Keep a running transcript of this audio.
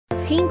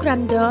Makin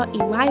Grando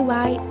i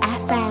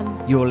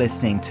YYFM. You're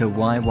listening to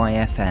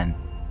YYFM.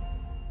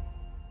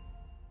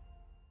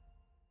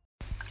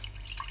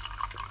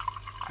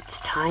 It's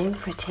time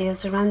for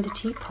Tales Around the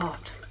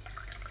Teapot.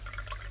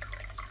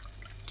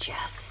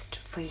 Just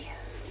for you.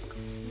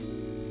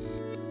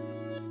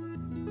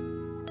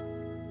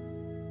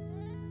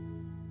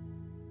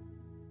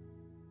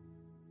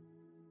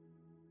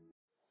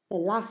 The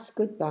Last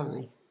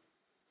Goodbye,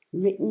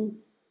 written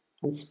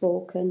and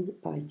spoken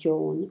by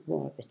Joan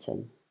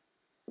Warburton.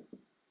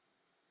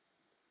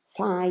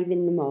 5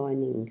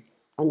 a.m,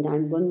 and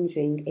I'm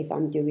wondering if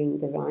I'm doing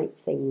the right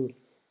thing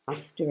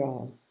after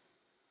all.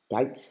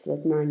 Doubts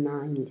flood my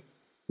mind,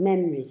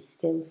 memories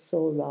still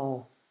so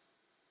raw.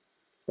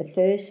 The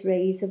first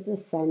rays of the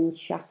sun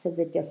shatter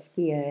the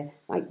dusky air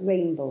like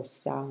rainbow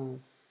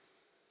stars.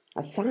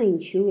 A sign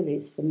surely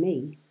it's for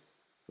me.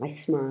 I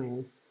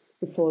smile,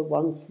 before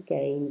once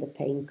again the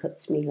pain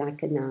cuts me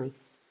like a knife.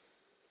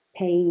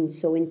 Pain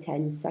so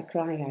intense I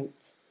cry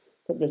out,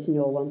 but there's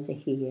no one to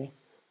hear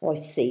or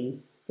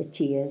see the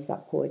tears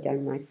that pour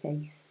down my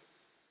face.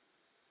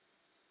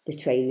 The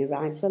train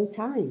arrives on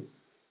time.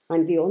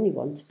 I'm the only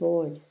one to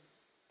board.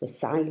 The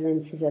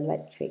silence is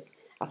electric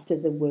after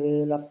the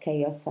whirl of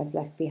chaos I've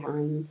left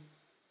behind.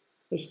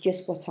 It's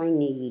just what I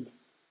need.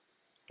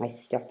 I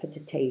stop at a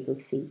table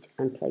seat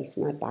and place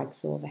my bags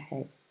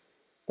overhead,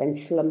 then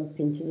slump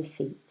into the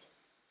seat.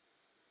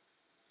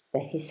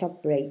 The hiss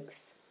of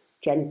brakes,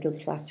 gentle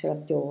clatter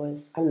of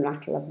doors and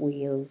rattle of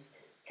wheels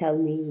tell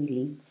me we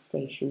leave the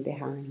station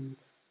behind.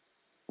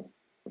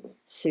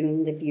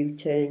 Soon the view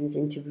turns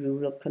into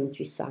rural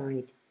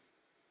countryside.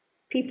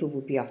 People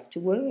will be off to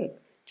work,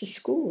 to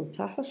school,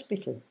 to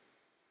hospital.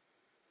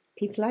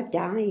 People are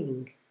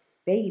dying,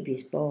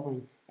 babies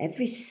born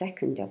every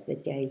second of the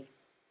day.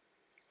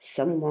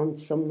 Someone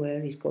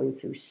somewhere is going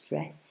through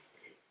stress,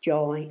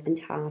 joy and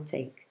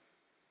heartache.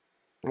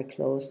 I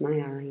close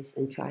my eyes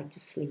and try to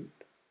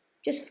sleep,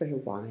 just for a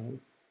while,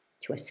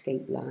 to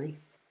escape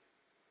life.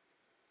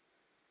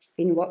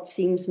 In what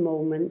seems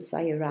moments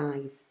I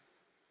arrive.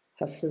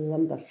 Hustle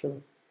and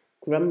bustle,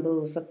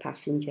 grumbles of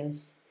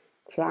passengers,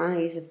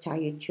 cries of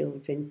tired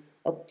children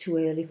up too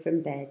early from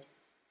bed,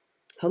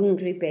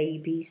 hungry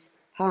babies,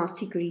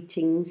 hearty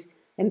greetings,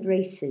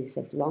 embraces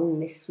of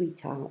long-missed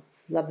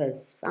sweethearts,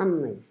 lovers,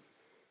 families,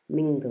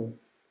 mingle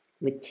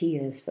with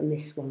tears for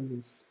missed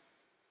ones.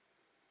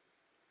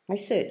 I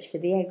search for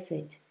the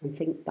exit and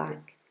think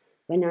back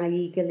when I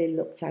eagerly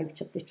looked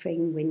out of the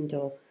train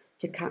window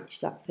to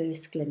catch that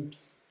first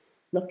glimpse,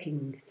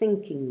 looking,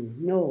 thinking,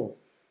 no,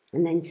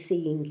 and then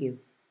seeing you.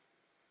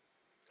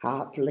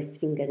 Heart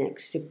lifting an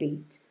extra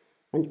beat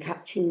and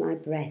catching my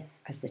breath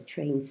as the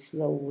train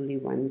slowly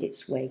wound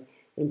its way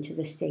into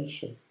the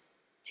station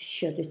to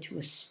shudder to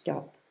a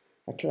stop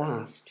at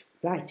last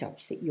right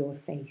opposite your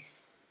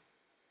face.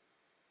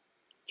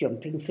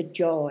 Jumping for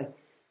joy,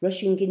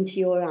 rushing into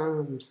your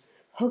arms,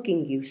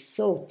 hugging you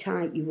so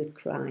tight you would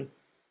cry,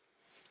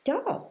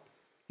 "Stop,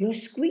 you're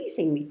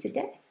squeezing me to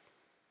death,"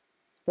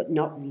 but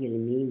not really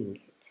meaning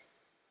it,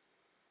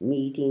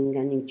 needing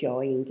and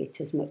enjoying it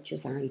as much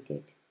as I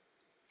did.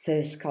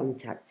 First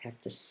contact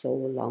after so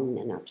long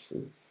an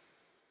absence.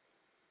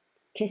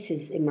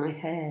 Kisses in my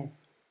hair,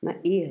 my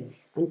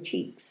ears and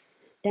cheeks,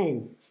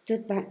 then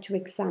stood back to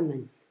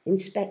examine,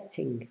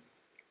 inspecting,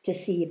 to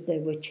see if there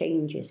were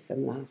changes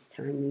from last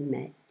time we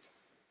met.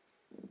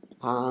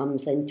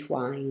 Arms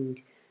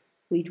entwined,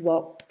 we'd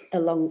walk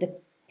along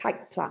the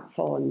packed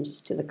platforms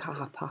to the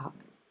car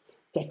park,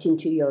 get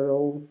into your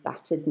old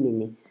battered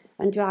Mini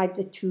and drive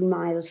the 2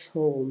 miles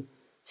home,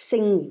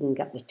 singing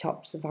at the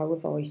tops of our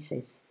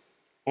voices,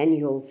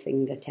 any old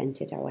thing that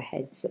entered our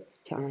heads at the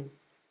time.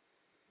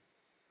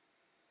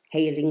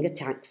 Hailing a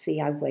taxi,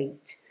 I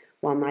wait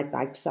while my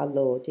bags are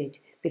loaded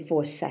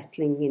before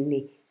settling in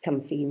the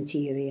comfy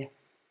interior.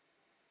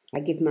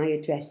 I give my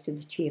address to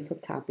the cheerful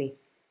cabbie.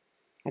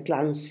 A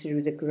glance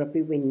through the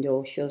grubby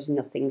window shows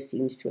nothing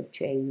seems to have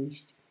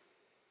changed.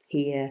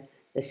 Here,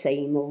 the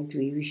same old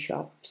dreary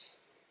shops,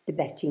 the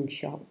betting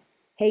shop,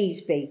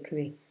 Hayes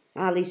Bakery,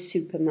 Ali's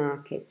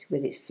supermarket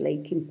with its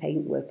flaking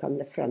paintwork on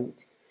the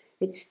front,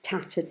 its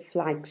tattered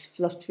flags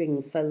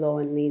fluttering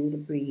forlornly in the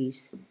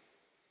breeze.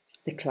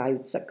 The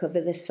clouds that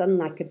cover the sun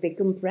like a big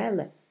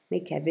umbrella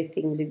make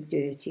everything look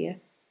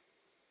dirtier.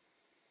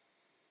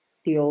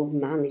 The old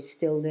man is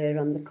still there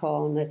on the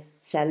corner,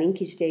 selling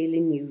his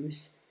daily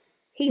news.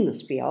 He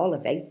must be all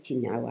of 80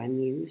 now, I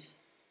muse.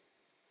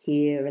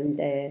 Here and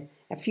there,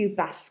 a few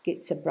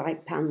baskets of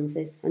bright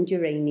pansies and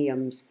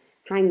geraniums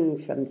hang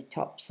from the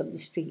tops of the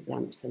street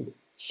lamps and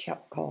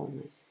shop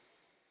corners.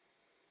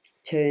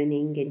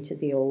 Turning into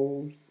the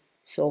old,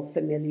 so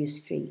familiar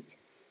street,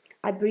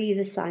 I breathe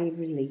a sigh of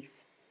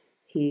relief.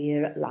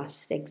 Here at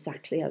last,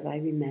 exactly as I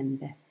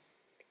remember.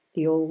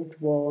 The old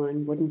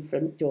worn wooden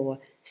front door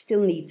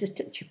still needs a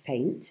touch of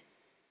paint.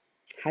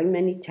 How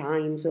many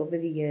times over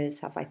the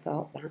years have I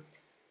thought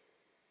that?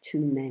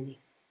 Too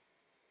many.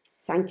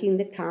 Thanking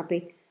the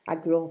cabbie, I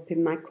grope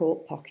in my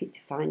coat pocket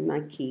to find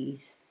my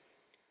keys.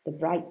 The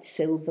bright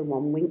silver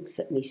one winks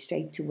at me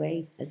straight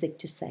away, as if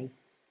to say,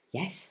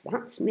 Yes,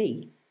 that's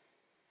me.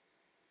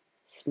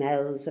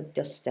 Smells of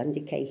dust and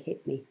decay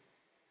hit me.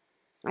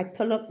 I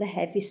pull up the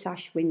heavy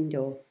sash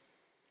window.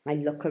 I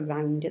look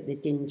around at the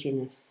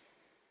dinginess.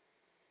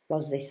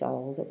 Was this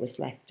all that was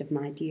left of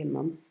my dear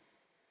mum?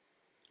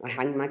 I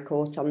hang my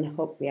coat on the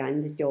hook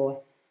behind the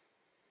door.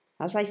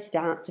 As I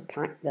start to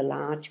pack the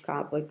large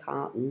cardboard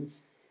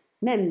cartons,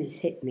 memories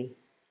hit me.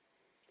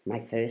 My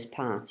first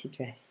party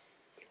dress,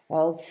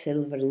 all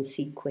silver and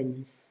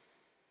sequins.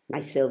 My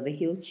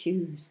silver-heeled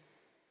shoes.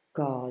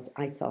 God,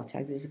 I thought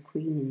I was a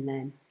queen in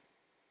them.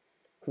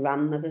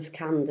 Grandmother's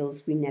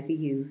candles we never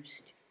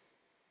used.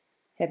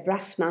 Her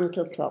brass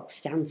mantel clock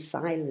stands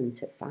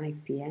silent at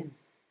 5 p.m.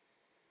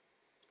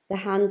 The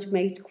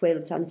handmade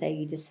quilt Aunt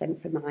Ada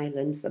sent from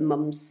Ireland for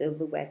Mum's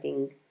silver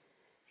wedding,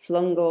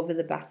 flung over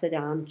the battered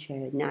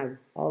armchair, now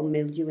all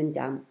mildew and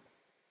damp.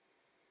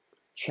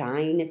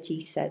 China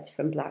tea sets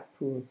from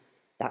Blackpool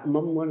that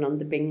Mum won on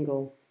the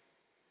bingo.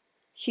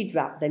 She'd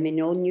wrapped them in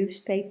old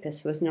newspaper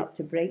so as not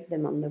to break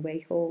them on the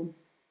way home.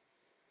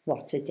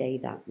 What a day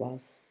that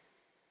was.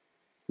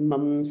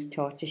 Mum's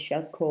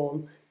tortoiseshell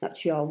comb that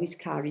she always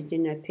carried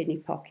in her pinny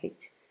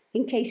pocket,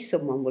 in case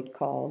someone would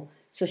call,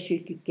 so she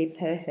could give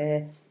her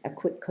hair a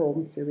quick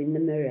comb through in the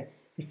mirror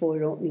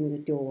before opening the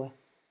door.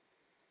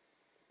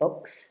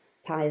 Books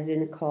piled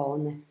in a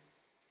corner,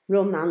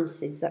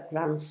 romances that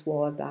Gran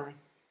swore by.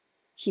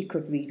 She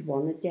could read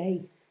one a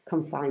day,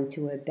 confined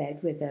to her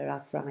bed with her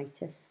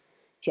arthritis,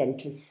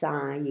 gently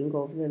sighing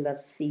over the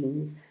love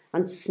scenes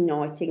and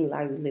snorting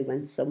loudly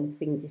when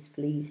something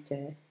displeased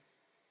her.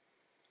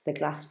 The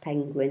glass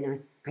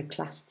penguin I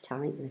clasped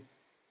tightly.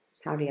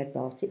 Harry had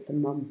bought it for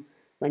Mum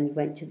when he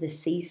went to the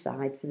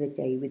seaside for the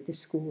day with the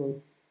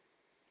school.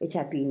 It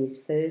had been his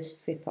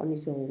first trip on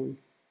his own.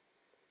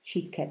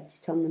 She'd kept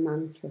it on the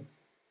mantel.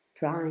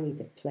 Pride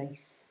of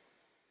place.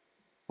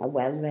 A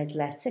well-read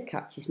letter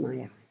catches my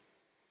eye.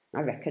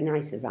 I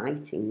recognise the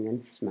writing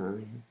and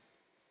smile.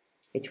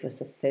 It was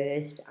the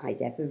first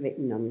I'd ever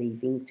written on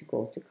leaving to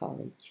go to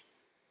college.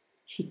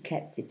 She'd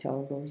kept it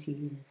all those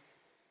years.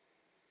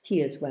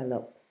 Tears well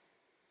up.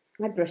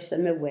 I brush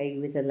them away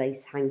with a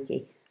lace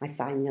hanky I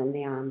find on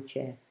the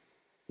armchair,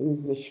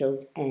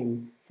 initialed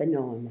N for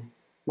Norma,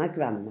 my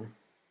grandma,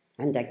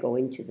 and I go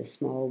into the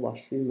small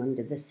washroom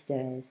under the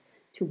stairs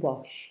to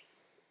wash,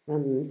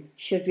 and,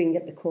 shuddering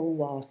at the cold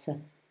water,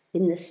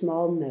 in the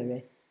small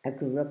mirror, a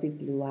grubby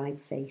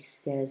blue-eyed face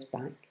stares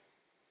back.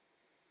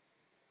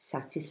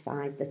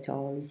 Satisfied that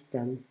all is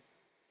done,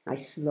 I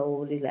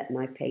slowly let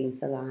my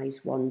painful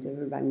eyes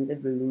wander around the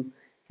room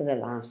for the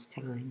last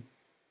time.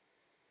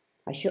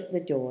 I shut the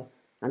door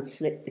and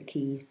slipped the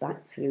keys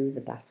back through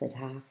the battered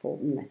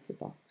half-open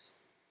letterbox.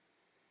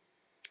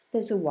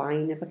 There's a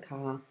whine of a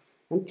car,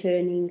 and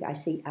turning I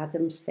see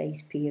Adam's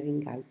face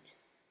peering out,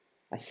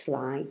 a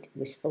slight,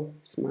 wistful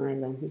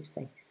smile on his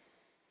face.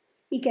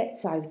 He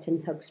gets out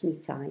and hugs me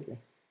tightly.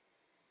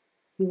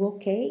 "You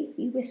okay?"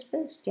 he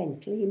whispers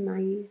gently in my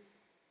ear.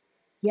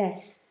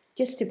 "Yes,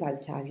 just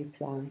about," I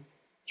reply,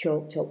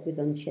 choked up with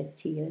unshed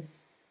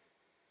tears.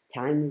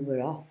 "Time we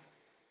were off.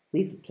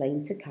 We've a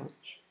plane to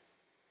catch."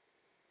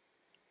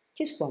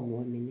 Just one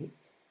more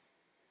minute.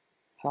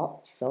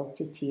 Hot,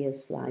 salty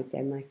tears slide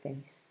down my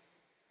face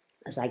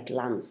as I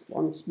glance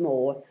once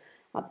more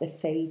at the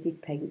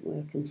faded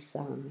paintwork and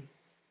sigh.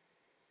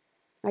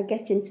 I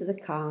get into the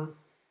car,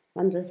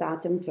 and as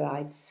Adam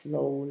drives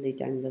slowly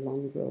down the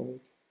long road,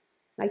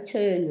 I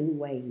turn and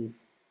wave,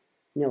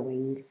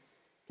 knowing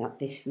that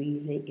this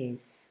really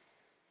is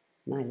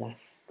my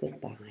last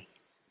goodbye.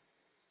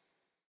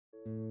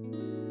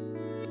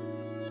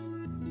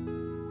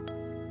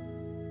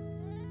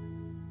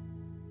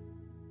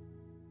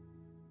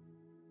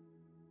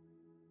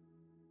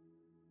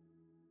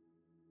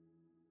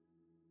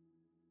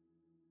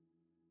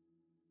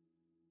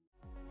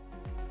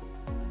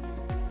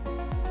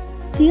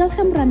 Diolch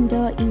am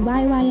wrando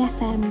I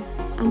YYFM.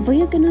 Am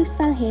fwy o gynnwys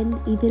fel hyn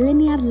I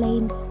ddilyn ni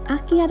ar-lein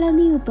ac I adael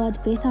ni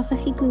wybod beth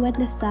hoffech chi glywed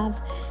nesaf,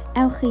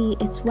 ewch I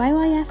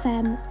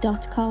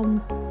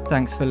itsyyfm.com.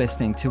 Thanks for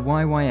listening to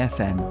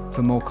YYFM.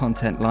 For more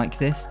content like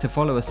this, to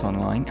follow us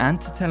online and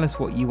to tell us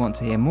what you want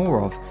to hear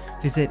more of,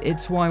 visit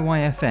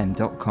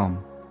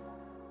itsyyfm.com.